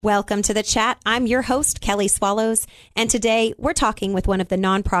Welcome to the chat. I'm your host, Kelly Swallows, and today we're talking with one of the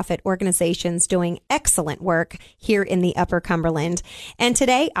nonprofit organizations doing excellent work here in the Upper Cumberland. And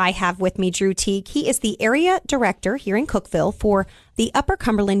today I have with me Drew Teague. He is the area director here in Cookeville for the Upper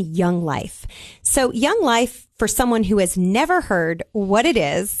Cumberland Young Life. So Young Life, for someone who has never heard what it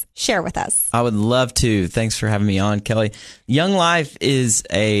is, share with us. I would love to. Thanks for having me on, Kelly. Young Life is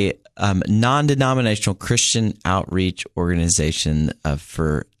a non-denominational Christian outreach organization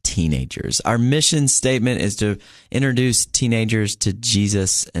for teenagers. Our mission statement is to introduce teenagers to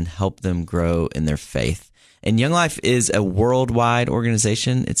Jesus and help them grow in their faith. And Young Life is a worldwide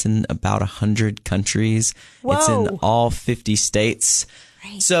organization. It's in about 100 countries. Whoa. It's in all 50 states.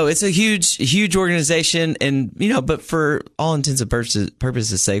 Right. So it's a huge organization. And, but for all intents and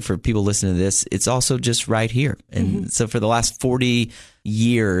purposes sake, for people listening to this, it's also just right here. And so for the last 40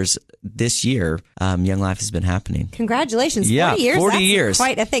 years, this year, Young Life has been happening. Congratulations. Yeah, 40 years. 40 That's years.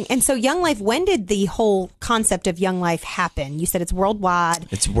 Quite a thing. And so Young Life, when did the whole concept of Young Life happen? You said it's worldwide.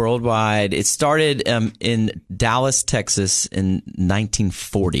 It's worldwide. It started in Dallas, Texas in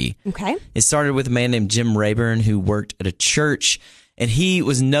 1940. Okay. It started with a man named Jim Rayburn who worked at a church, and he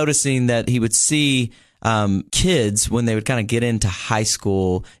was noticing that he would see kids when they would kind of get into high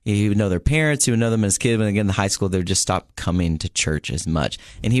school. He would know their parents. He would know them as kids. When they get into high school, they would just stop coming to church as much.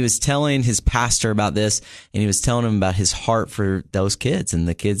 And he was telling his pastor about this, and he was telling him about his heart for those kids and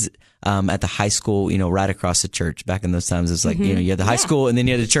the kids at the high school, right across the church. Back in those times, it was like, you had the high school and then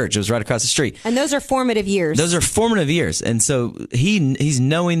you had the church. It was right across the street. And those are formative years. Those are formative years. And so he's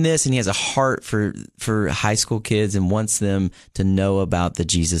knowing this, and he has a heart for high school kids and wants them to know about the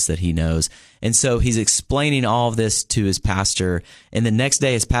Jesus that he knows. And so he's explaining all of this to his pastor. And the next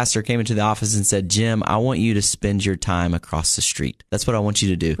day, his pastor came into the office and said, Jim, I want you to spend your time across the street. That's what I want you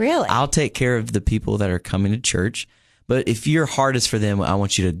to do. Really? I'll take care of the people that are coming to church. But if your heart is for them, I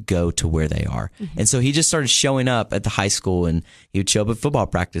want you to go to where they are. And so he just started showing up at the high school, and he would show up at football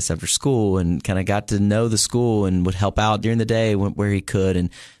practice after school and kind of got to know the school and would help out during the day where he could, and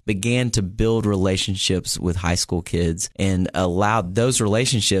began to build relationships with high school kids and allowed those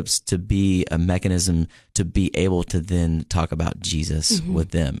relationships to be a mechanism to be able to then talk about Jesus with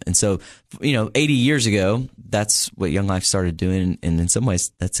them. And so, 80 years ago, that's what Young Life started doing. And in some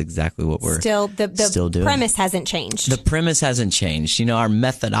ways, that's exactly what we're still doing. The premise hasn't changed. The premise hasn't changed. Our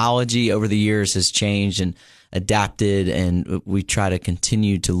methodology over the years has changed and adapted, and we try to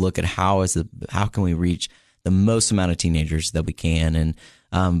continue to look at how can we reach the most amount of teenagers that we can. And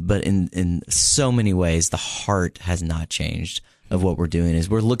but in so many ways, the heart has not changed of what we're doing. Is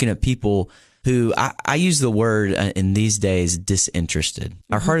we're looking at people who I use the word in these days, disinterested.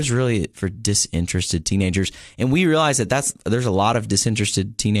 Our heart is really for disinterested teenagers. And we realize that there's a lot of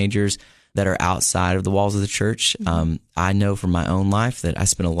disinterested teenagers that are outside of the walls of the church. I know from my own life that I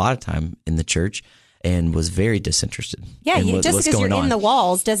spent a lot of time in the church and was very disinterested. Yeah, just because you're in the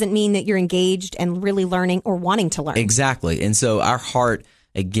walls doesn't mean that you're engaged and really learning or wanting to learn. Exactly. And so our heart,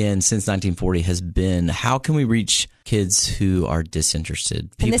 again, since 1940 has been, how can we reach kids who are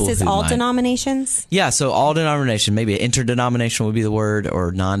disinterested? And this is all denominations? Yeah, so all denomination, maybe interdenominational would be the word,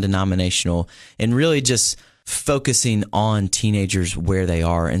 or non-denominational, and really just focusing on teenagers where they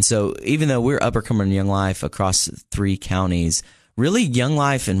are. And so even though we're Upper Cumberland Young Life across 3 counties, really Young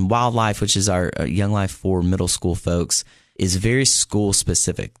Life and Wildlife, which is our Young Life for middle school folks, is very school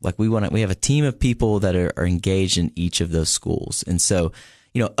specific. Like we have a team of people that are engaged in each of those schools. And so,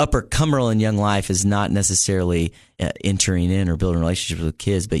 Upper Cumberland Young Life is not necessarily entering in or building relationships with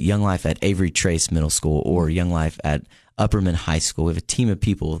kids, but Young Life at Avery Trace Middle School or Young Life at Upperman High School. We have a team of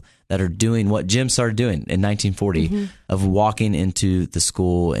people that are doing what Jim started doing in 1940 of walking into the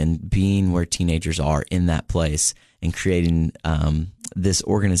school and being where teenagers are in that place and creating this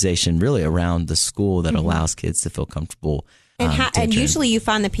organization really around the school that allows kids to feel comfortable. And usually you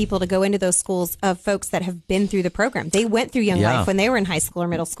find the people to go into those schools of folks that have been through the program. They went through Young Life when they were in high school or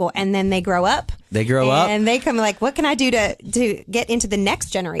middle school, and then they grow up. And they come like, what can I do to get into the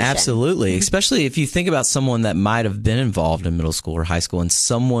next generation? Absolutely. Especially if you think about someone that might have been involved in middle school or high school and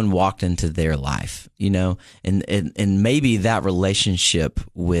someone walked into their life, and maybe that relationship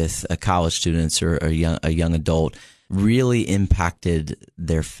with a college student or a young adult really impacted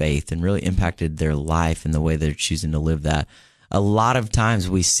their faith and really impacted their life and the way they're choosing to live that. A lot of times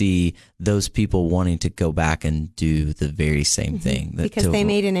we see those people wanting to go back and do the very same thing. Because they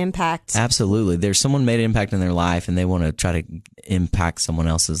made an impact. Absolutely. There's someone made an impact in their life and they want to try to impact someone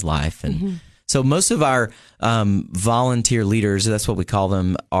else's life. And so most of our volunteer leaders, that's what we call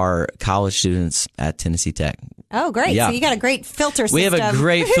them, are college students at Tennessee Tech. Oh, great. Yeah. So you got a great filter system. We have a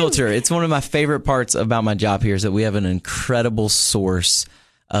great filter. It's one of my favorite parts about my job here is that we have an incredible source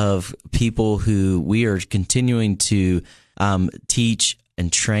of people who we are continuing to teach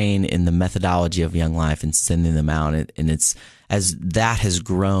and train in the methodology of Young Life and sending them out. And it's, as that has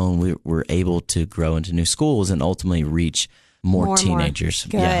grown, we're able to grow into new schools and ultimately reach more teenagers.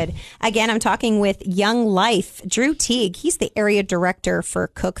 Good. Yeah. Again, I'm talking with Young Life, Drew Teague. He's the area director for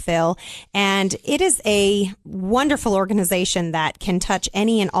Cookeville, and it is a wonderful organization that can touch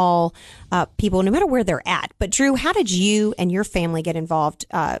any and all people, no matter where they're at. But Drew, how did you and your family get involved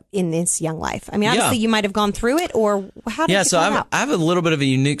in this Young Life? I mean, obviously you might have gone through it, or how did it come out? I have a little bit of a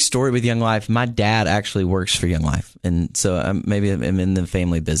unique story with Young Life. My dad actually works for Young Life, and so maybe I'm in the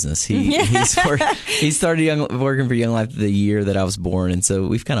family business. He started working for Young Life the year that I was born, and so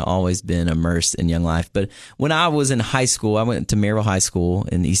we've kind of always been immersed in Young Life. But when I was in high school, I went to Maryville High School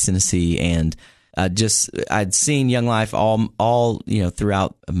in East Tennessee, and I'd seen Young Life all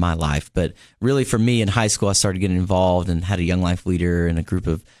throughout my life. But really, for me in high school, I started getting involved and had a Young Life leader and a group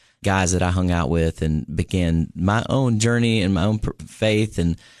of guys that I hung out with, and began my own journey and my own faith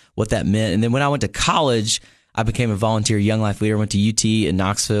and what that meant. And then when I went to college, I became a volunteer Young Life leader. I went to UT in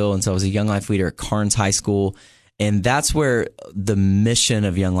Knoxville, and so I was a Young Life leader at Carnes High School. And that's where the mission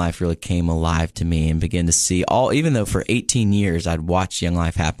of Young Life really came alive to me, and began to see even though for 18 years I'd watched Young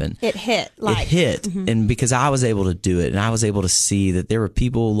Life happen. It hit. Mm-hmm. And because I was able to do it, and I was able to see that there were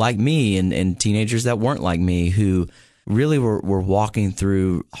people like me and teenagers that weren't like me who really were walking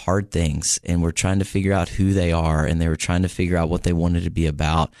through hard things, and were trying to figure out who they are, and they were trying to figure out what they wanted to be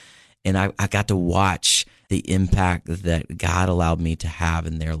about. And I got to watch the impact that God allowed me to have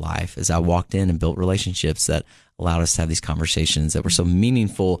in their life as I walked in and built relationships that allowed us to have these conversations that were so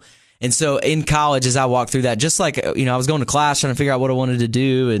meaningful. And so in college, as I walked through that, just like, I was going to class trying to figure out what I wanted to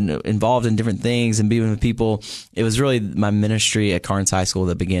do and involved in different things and being with people, it was really my ministry at Carnes High School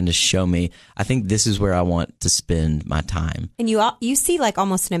that began to show me, I think this is where I want to spend my time. And you see like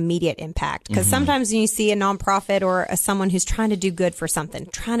almost an immediate impact, because sometimes when you see a nonprofit or someone who's trying to do good for something,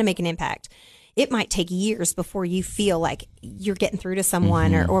 trying to make an impact, it might take years before you feel like you're getting through to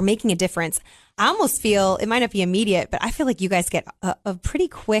someone or making a difference. I almost feel it might not be immediate, but I feel like you guys get a pretty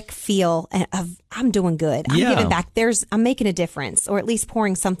quick feel of I'm doing good. I'm giving back. I'm making a difference, or at least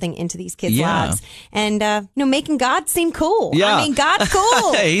pouring something into these kids' lives, and making God seem cool. Yeah. I mean, God's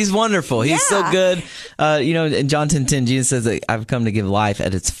cool. He's wonderful. He's so good. In John 10:10, Jesus says that I've come to give life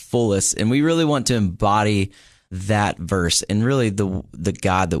at its fullest, and we really want to embody that verse, and really the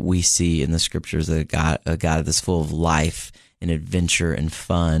God that we see in the scriptures, a God that's full of life and adventure and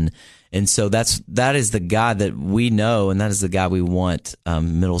fun. And so that is the God that we know, and that is the God we want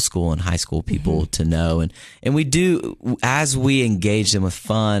middle school and high school people to know. And we do, as we engage them with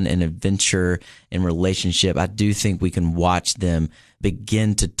fun and adventure and relationship, I do think we can watch them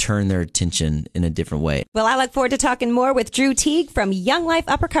begin to turn their attention in a different way. Well, I look forward to talking more with Drew Teague from Young Life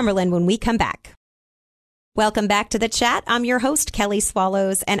Upper Cumberland when we come back. Welcome back to the chat. I'm your host, Kelly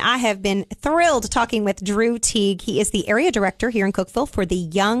Swallows, and I have been thrilled talking with Drew Teague. He is the area director here in Cookeville for the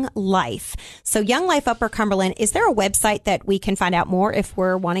Young Life. So Young Life Upper Cumberland, is there a website that we can find out more if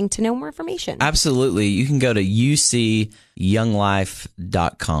we're wanting to know more information? Absolutely. You can go to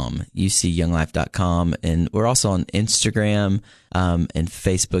ucyounglife.com, ucyounglife.com, and we're also on Instagram and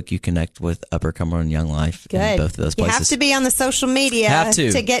Facebook. You connect with Upper Cumberland Young Life in both of those places. You have to be on the social media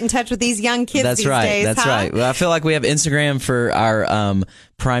to get in touch with these young kids these days. That's right. Well, I feel like we have Instagram for our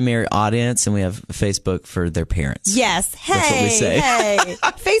primary audience, and we have Facebook for their parents. Yes. Hey, that's what we say. Hey.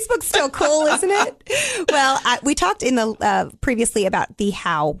 Facebook's still cool, isn't it? Well, we talked in the previously about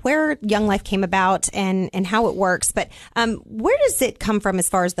where Young Life came about and how it works. But where does it come from as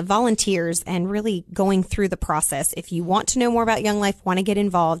far as the volunteers and really going through the process? If you want to know more about Young Life, want to get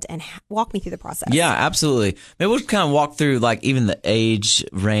involved, and walk me through the process. Yeah, absolutely. Maybe we'll kind of walk through like even the age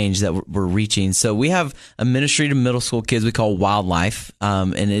range that we're reaching. So we have a ministry to middle school kids we call Wildlife,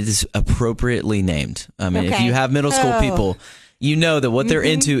 and it is appropriately named. I mean, if you have middle school people, you know that what they're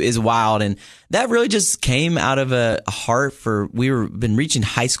into is wild. And that really just came out of a heart been reaching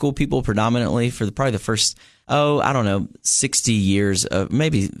high school people predominantly for probably the first 60 years,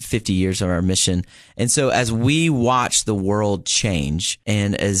 maybe 50 years of our mission. And so as we watch the world change,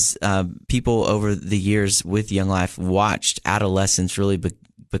 and as people over the years with Young Life watched adolescents really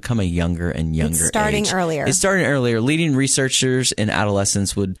become a younger and younger age. It's starting earlier. Leading researchers in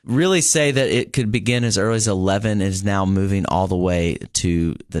adolescence would really say that it could begin as early as 11 and is now moving all the way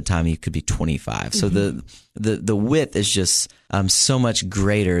to the time you could be 25. So the width is just so much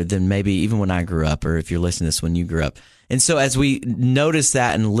greater than maybe even when I grew up, or if you're listening to this when you grew up. And so as we noticed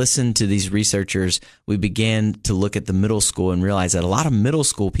that and listened to these researchers, we began to look at the middle school and realize that a lot of middle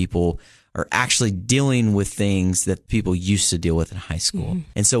school people are actually dealing with things that people used to deal with in high school.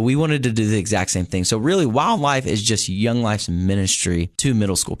 And so we wanted to do the exact same thing. So really, Wildlife is just Young Life's ministry to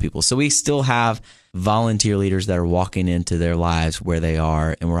middle school people. So we still have volunteer leaders that are walking into their lives where they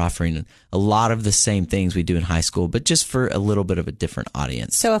are, and we're offering a lot of the same things we do in high school, but just for a little bit of a different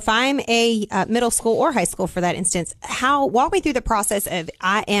audience. So if I'm a middle school or high school, for that instance, walk me through the process of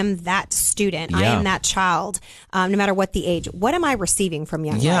I am that student, I am that child, no matter what the age. What am I receiving from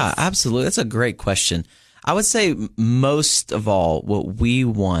Young Life? Yeah, absolutely. That's a great question. I would say most of all, what we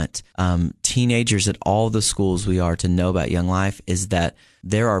want teenagers at all the schools we are to know about Young Life is that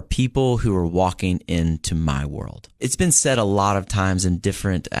there are people who are walking into my world. It's been said a lot of times in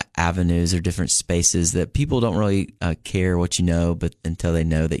different avenues or different spaces that people don't really care what you know, but until they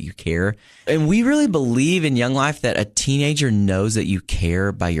know that you care. And we really believe in Young Life that a teenager knows that you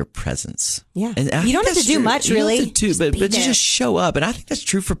care by your presence. Yeah. And you don't have to do much, really. You don't have to, but you just show up. And I think that's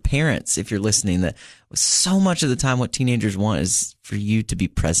true for parents, if you're listening, that so much of the time what teenagers want is for you to be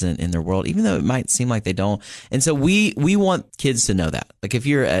present in their world, even though it might seem like they don't. And so we want kids to know that. Like if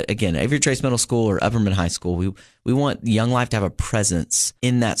you're if you're Trace Middle School or Upperman High School, we want Young Life to have a presence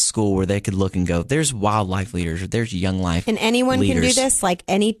in that school where they could look and go, there's Wildlife leaders or there's Young Life And anyone leaders. can do this? Like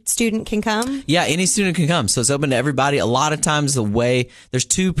any student can come? Yeah, any student can come. So it's open to everybody. A lot of times there's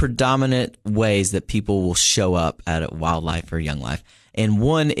two predominant ways that people will show up at a Wildlife or Young Life. And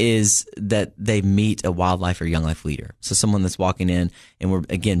one is that they meet a Wildlife or Young Life leader. So someone that's walking in, and we're,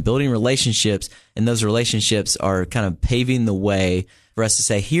 again, building relationships, and those relationships are kind of paving the way for us to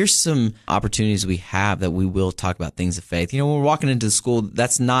say, here's some opportunities we have that we will talk about things of faith. When we're walking into the school,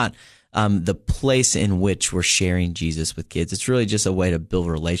 that's not the place in which we're sharing Jesus with kids. It's really just a way to build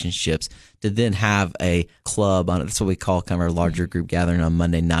relationships, to then have a club on it. That's what we call kind of our larger group gathering on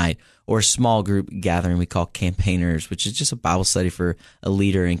Monday night, or a small group gathering we call campaigners, which is just a Bible study for a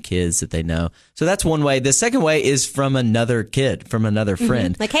leader and kids that they know. So that's one way. The second way is from another kid, from another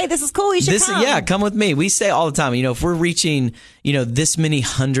friend. Like, hey, this is cool. You should come. Yeah, come with me. We say all the time, if we're reaching, this many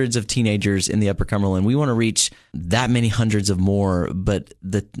hundreds of teenagers in the Upper Cumberland, we want to reach that many hundreds of more, but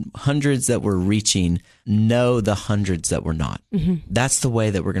the hundreds that we're reaching know the hundreds that we're not. That's the way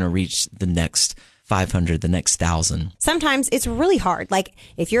that we're going to reach the next 500, the next 1,000. Sometimes it's really hard. Like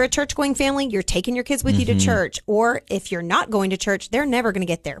if you're a church-going family, you're taking your kids with you to church, or if you're not going to church, they're never going to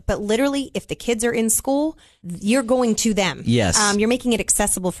get there. But literally, if the kids are in school, you're going to them. Yes. You're making it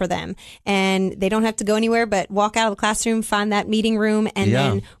accessible for them, and they don't have to go anywhere but walk out of the classroom, find that meeting room, and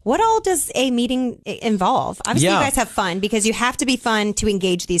then what all does a meeting involve? Obviously, you guys have fun, because you have to be fun to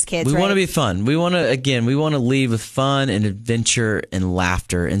engage these kids. We want to be fun. We want to lead with fun and adventure and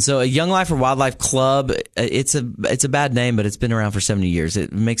laughter. And so a Young Life or Wildlife Club, it's a bad name, but it's been around for 70 years.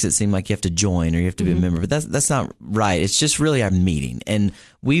 It makes it seem like you have to join or you have to be a member, but that's not right. It's just really our meeting, and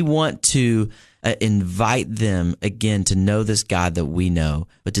we want to invite them again to know this God that we know,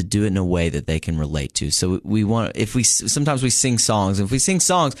 but to do it in a way that they can relate to. So sometimes we sing songs, and if we sing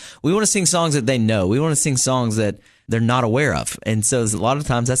songs, we want to sing songs that they know. We want to sing songs that they're not aware of. And so a lot of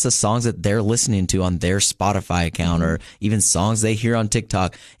times that's the songs that they're listening to on their Spotify account, or even songs they hear on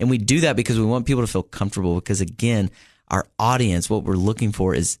TikTok. And we do that because we want people to feel comfortable, because again, our audience, what we're looking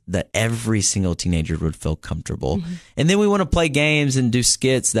for is that every single teenager would feel comfortable. And then we want to play games and do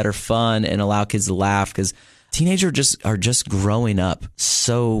skits that are fun and allow kids to laugh, because teenagers are just growing up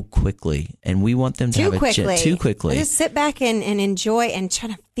so quickly, and we want them to have too quickly. Just sit back and enjoy and try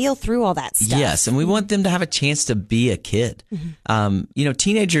to feel through all that stuff. Yes, and we want them to have a chance to be a kid.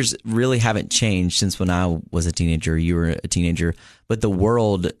 Teenagers really haven't changed since when I was a teenager, you were a teenager, but the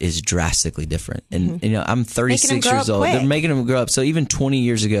world is drastically different. And I'm 36 years old. They're making them grow up. So even 20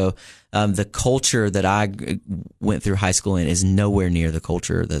 years ago, the culture that I went through high school in is nowhere near the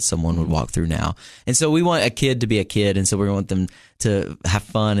culture that someone would walk through now. And so we want a kid to be a kid, and so we want them to have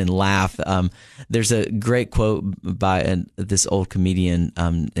fun and laugh. There's a great quote by this old comedian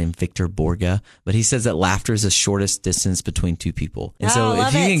named Victor Borga, but he says that laughter is the shortest distance between two people. And so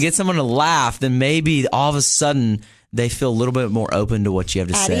if you can get someone to laugh, then maybe all of a sudden they feel a little bit more open to what you have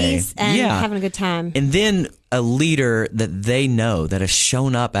to say. Ease and having a good time. And then a leader that they know, that has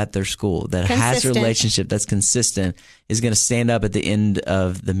shown up at their school, that has a relationship that's consistent, is going to stand up at the end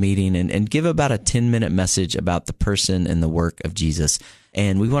of the meeting and give about a 10-minute message about the person and the work of Jesus.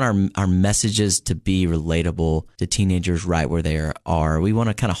 And we want our messages to be relatable to teenagers right where they are. We want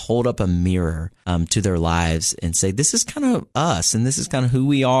to kind of hold up a mirror to their lives and say, this is kind of us, and this is kind of who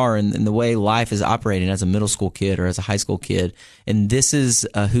we are, and the way life is operating as a middle school kid or as a high school kid. And this is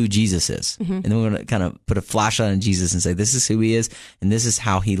who Jesus is. And then we're going to kind of put a flashlight on Jesus and say, this is who he is, and this is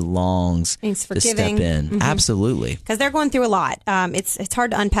how he longs to step in. Mm-hmm. Absolutely. Because they're going through a lot. It's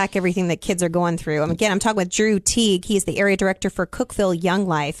hard to unpack everything that kids are going through. Again, I'm talking with Drew Teague. He's the area director for Cookeville Young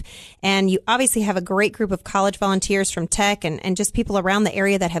Life. And you obviously have a great group of college volunteers from Tech and just people around the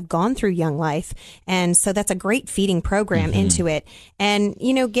area that have gone through Young Life. And so that's a great feeding program into it. And,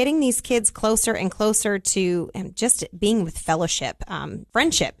 getting these kids closer and closer to just being with fellowship.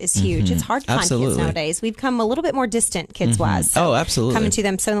 Friendship is huge. It's hard to find kids nowadays. We've come a little bit more distant kids-wise. So absolutely. Coming to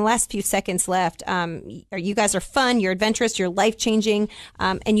them. So in the last few seconds left, you guys are fun, you're adventurous, you're life-changing,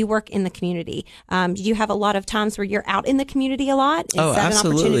 and you work in the community. Do you have a lot of times where you're out in the community a lot? Is that absolutely.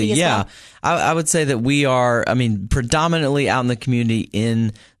 An opportunity as well? I would say that we are, predominantly out in the community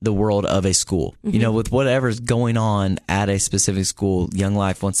in the world of a school. With whatever's going on at a specific school, Young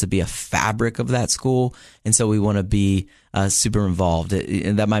Life wants to be a fabric of that school. And so we want to be super involved.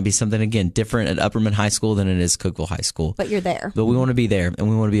 And that might be something, again, different at Upperman High School than it is Cookeville High School. But you're there. But we want to be there, and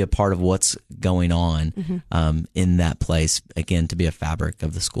we want to be a part of what's going on in that place, again, to be a fabric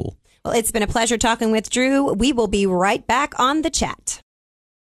of the school. Well, it's been a pleasure talking with Drew. We will be right back on the chat.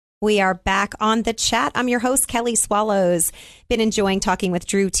 We are back on the chat. I'm your host, Kelly Swallows. Been enjoying talking with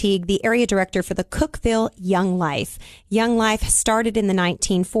Drew Teague, the area director for the Cookeville Young Life. Young Life started in the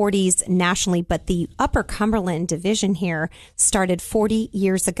 1940s nationally, but the Upper Cumberland division here started 40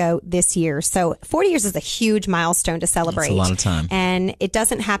 years ago this year. So 40 years is a huge milestone to celebrate. That's a lot of time. And it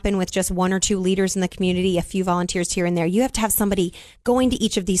doesn't happen with just one or two leaders in the community, a few volunteers here and there. You have to have somebody going to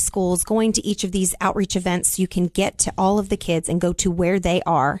each of these schools, going to each of these outreach events so you can get to all of the kids and go to where they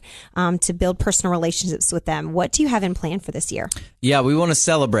are. To build personal relationships with them. What do you have in plan for this year? Yeah, we want to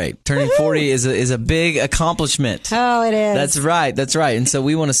celebrate. Turning 40 is a big accomplishment. Oh, it is. That's right. And so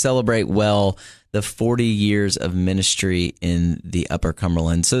we want to celebrate the 40 years of ministry in the Upper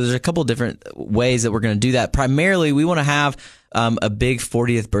Cumberland. So there's a couple different ways that we're going to do that. Primarily, we want to have a big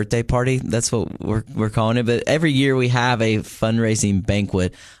 40th birthday party. That's what we're calling it. But every year we have a fundraising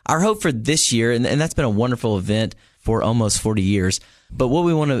banquet. Our hope for this year, and that's been a wonderful event for almost 40 years. But what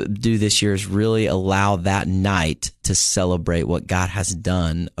we want to do this year is really allow that night to celebrate what God has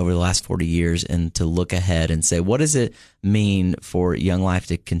done over the last 40 years and to look ahead and say, what does it mean for Young Life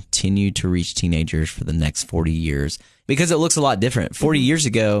to continue to reach teenagers for the next 40 years? Because it looks a lot different. 40 years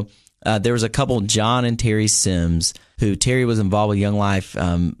ago, there was a couple, John and Terry Sims, who Terry was involved with Young Life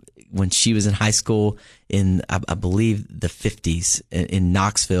when she was in high school in, I believe, the 50s in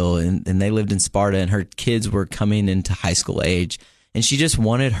Knoxville, and they lived in Sparta, and her kids were coming into high school age. And she just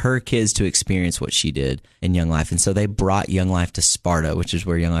wanted her kids to experience what she did in Young Life. And so they brought Young Life to Sparta, which is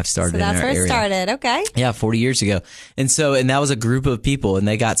where Young Life started in our area. So that's where it started. Okay. Yeah, 40 years ago. And that was a group of people, and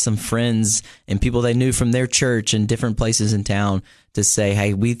they got some friends and people they knew from their church and different places in town to say,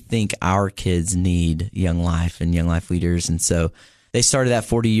 hey, we think our kids need Young Life and Young Life leaders. And so they started that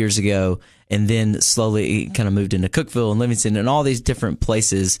 40 years ago, and then slowly kind of moved into Cookeville and Livingston and all these different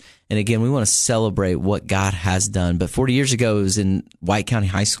places. And again, we want to celebrate what God has done. But 40 years ago, it was in White County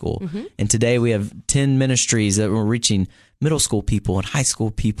High School. And today we have 10 ministries that we're reaching middle school people and high school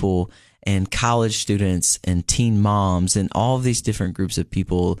people and college students and teen moms and all of these different groups of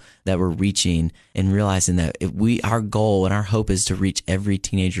people that we're reaching, and realizing that our goal and our hope is to reach every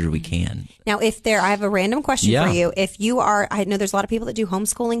teenager we can. Now, I have a random question for you. If you are, I know there's a lot of people that do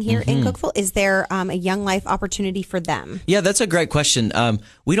homeschooling here in Cookeville. Is there a Young Life opportunity for them? Yeah, that's a great question.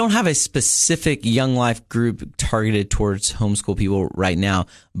 We don't have a specific Young Life group targeted towards homeschool people right now,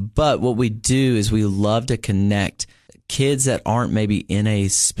 but what we do is we love to connect kids that aren't maybe in a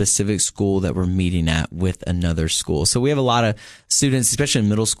specific school that we're meeting at with another school. So we have a lot of students, especially in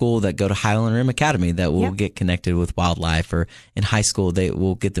middle school, that go to Highland Rim Academy that will get connected with Wildlife, or in high school, they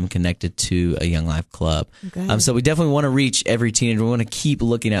will get them connected to a Young Life club. So we definitely want to reach every teenager. We want to keep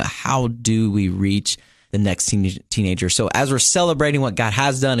looking at how do we reach the next teenager. So as we're celebrating what God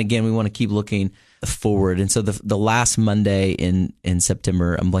has done, again, we want to keep looking forward. And so the last Monday in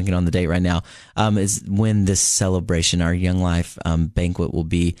September, I'm blanking on the date right now, is when this celebration, our Young Life banquet, will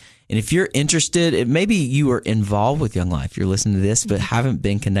be. And if you're interested, maybe you were involved with Young Life, you're listening to this, but haven't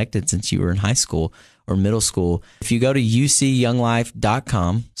been connected since you were in high school or middle school. If you go to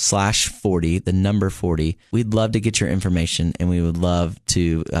ucyounglife.com/40, the number 40, we'd love to get your information, and we would love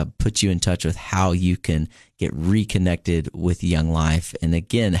to put you in touch with how you can get reconnected with Young Life. And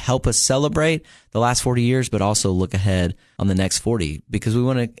again, help us celebrate the last 40 years, but also look ahead on the next 40 because we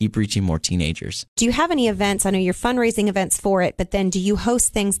want to keep reaching more teenagers. Do you have any events? I know you're fundraising events for it, but then do you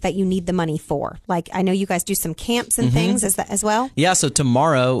host things that you need the money for? Like I know you guys do some camps and things as well? Yeah, so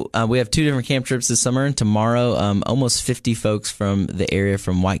tomorrow, we have 2 different camp trips this summer. And tomorrow, almost 50 folks from the area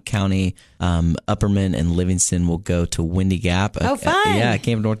from White County, Upperman, and Livingston will go to Windy Gap. Oh, fun. Yeah,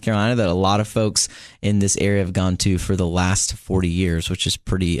 Camp in North Carolina that a lot of folks in this area have gone to for the last 40 years, which is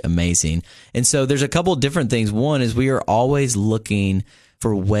pretty amazing. And so there's a couple of different things. One is we are always looking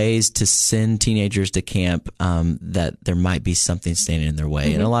for ways to send teenagers to camp that there might be something standing in their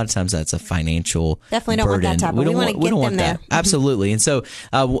way. And a lot of times that's a financial Definitely don't burden. want that type. We want to get them there. Absolutely. And so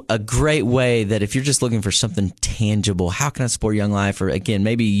a great way that if you're just looking for something tangible, how can I support Young Life? Or again,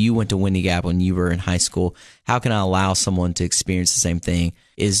 maybe you went to Windy Gap when you were in high school. How can I allow someone to experience the same thing?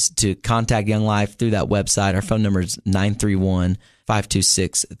 Is to contact Young Life through that website. Our phone number is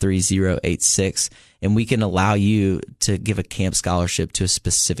 931-526-3086. And we can allow you to give a camp scholarship to a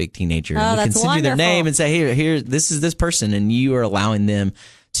specific teenager. Oh, we can send you their wonderful. name and say, here, this is this person. And you are allowing them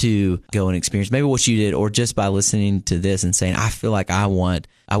to go and experience maybe what you did, or just by listening to this and saying, I feel like I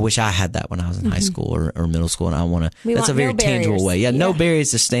wish I had that when I was in high school or middle school. And I want to, that's a very tangible way. Yeah, no barriers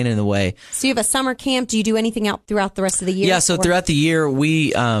to stand in the way. So you have a summer camp. Do you do anything out throughout the rest of the year? Yeah. So throughout the year,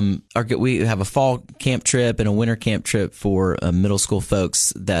 we have a fall camp trip and a winter camp trip for middle school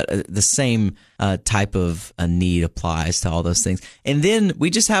folks that the same type of a need applies to all those things. And then we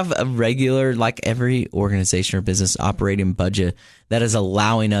just have a regular, like every organization or business, operating budget that is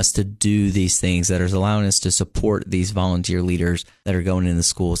allowing us to do these things, that is allowing us to support these volunteer leaders that are going into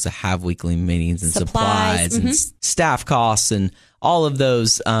schools to have weekly meetings and supplies and staff costs and all of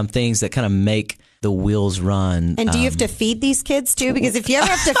those things that kind of make the wheels run. And do you have to feed these kids too? Because if you ever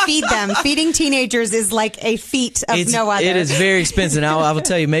have to feed them, feeding teenagers is like a feat of no other. It is very expensive. Now, I will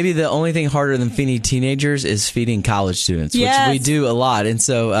tell you, maybe the only thing harder than feeding teenagers is feeding college students, which we do a lot. And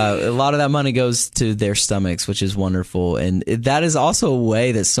so a lot of that money goes to their stomachs, which is wonderful. And that is also a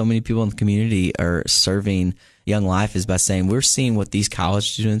way that so many people in the community are serving Young Life, is by saying, we're seeing what these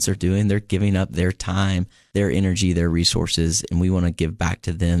college students are doing. They're giving up their time, their energy, their resources, and we want to give back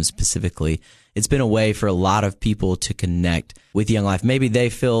to them specifically. It's been a way for a lot of people to connect with Young Life. Maybe they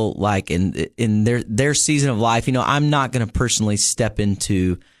feel like in their season of life, I'm not going to personally step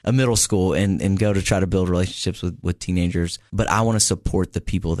into a middle school and go to try to build relationships with teenagers, but I want to support the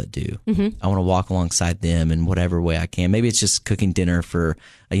people that do. I want to walk alongside them in whatever way I can. Maybe it's just cooking dinner for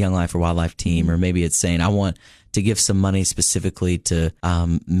a Young Life or Wildlife team, or maybe it's saying I want to give some money specifically to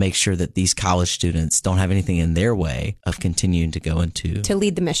make sure that these college students don't have anything in their way of continuing to go into to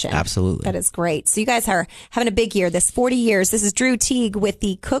lead the mission. Absolutely. That is great. So you guys are having a big year, this 40 years. This is Drew Teague with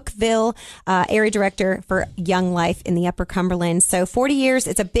the Cookeville Area Director for Young Life in the Upper Cumberland. So 40 years,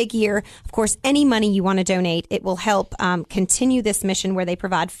 it's a big year. Of course, any money you want to donate, it will help continue this mission where they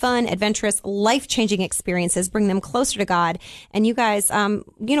provide fun, adventurous, life-changing experiences, bring them closer to God. And you guys,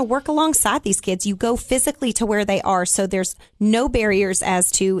 work alongside these kids. You go physically to where they are, so there's no barriers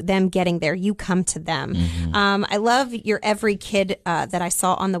as to them getting there. You come to them. I love your Every Kid that I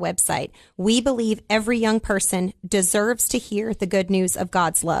saw on the website. We believe every young person deserves to hear the good news of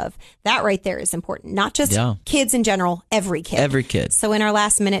God's love. That right there is important. Not just kids in general, every kid. Every kid. So in our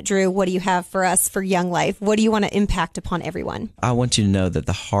last minute, Drew, what do you have for us for Young Life? What do you want to impact upon everyone? I want you to know that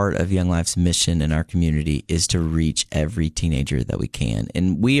the heart of Young Life's mission in our community is to reach every teenager that we can.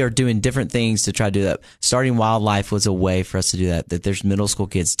 And we are doing different things to try to do that. Starting Wildlife was a way for us to do that. That there's middle school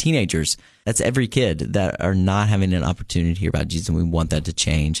kids, teenagers, that's every kid that are not having an opportunity to hear about Jesus, and we want that to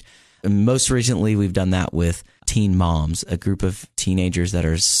change. And most recently, we've done that with Teen Moms, a group of teenagers that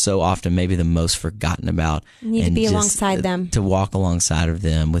are so often maybe the most forgotten about. You need to be alongside them. To walk alongside of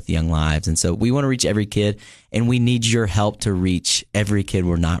them with Young Lives. And so we want to reach every kid, and we need your help to reach every kid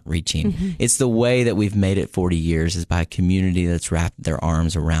we're not reaching. It's the way that we've made it 40 years, is by a community that's wrapped their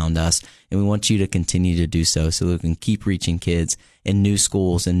arms around us. And we want you to continue to do so we can keep reaching kids in new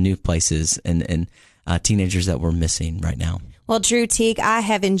schools and new places and teenagers that we're missing right now. Well, Drew Teague, I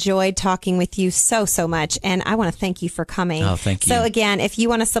have enjoyed talking with you so much, and I want to thank you for coming. Oh, thank you. So again, if you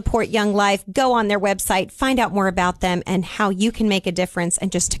want to support Young Life, go on their website, find out more about them and how you can make a difference,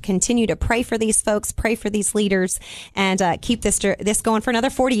 and just to continue to pray for these folks, pray for these leaders, and keep this going for another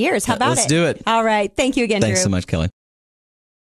 40 years. How about Let's do it. All right. Thank you again, Thanks Drew. so much, Kelly.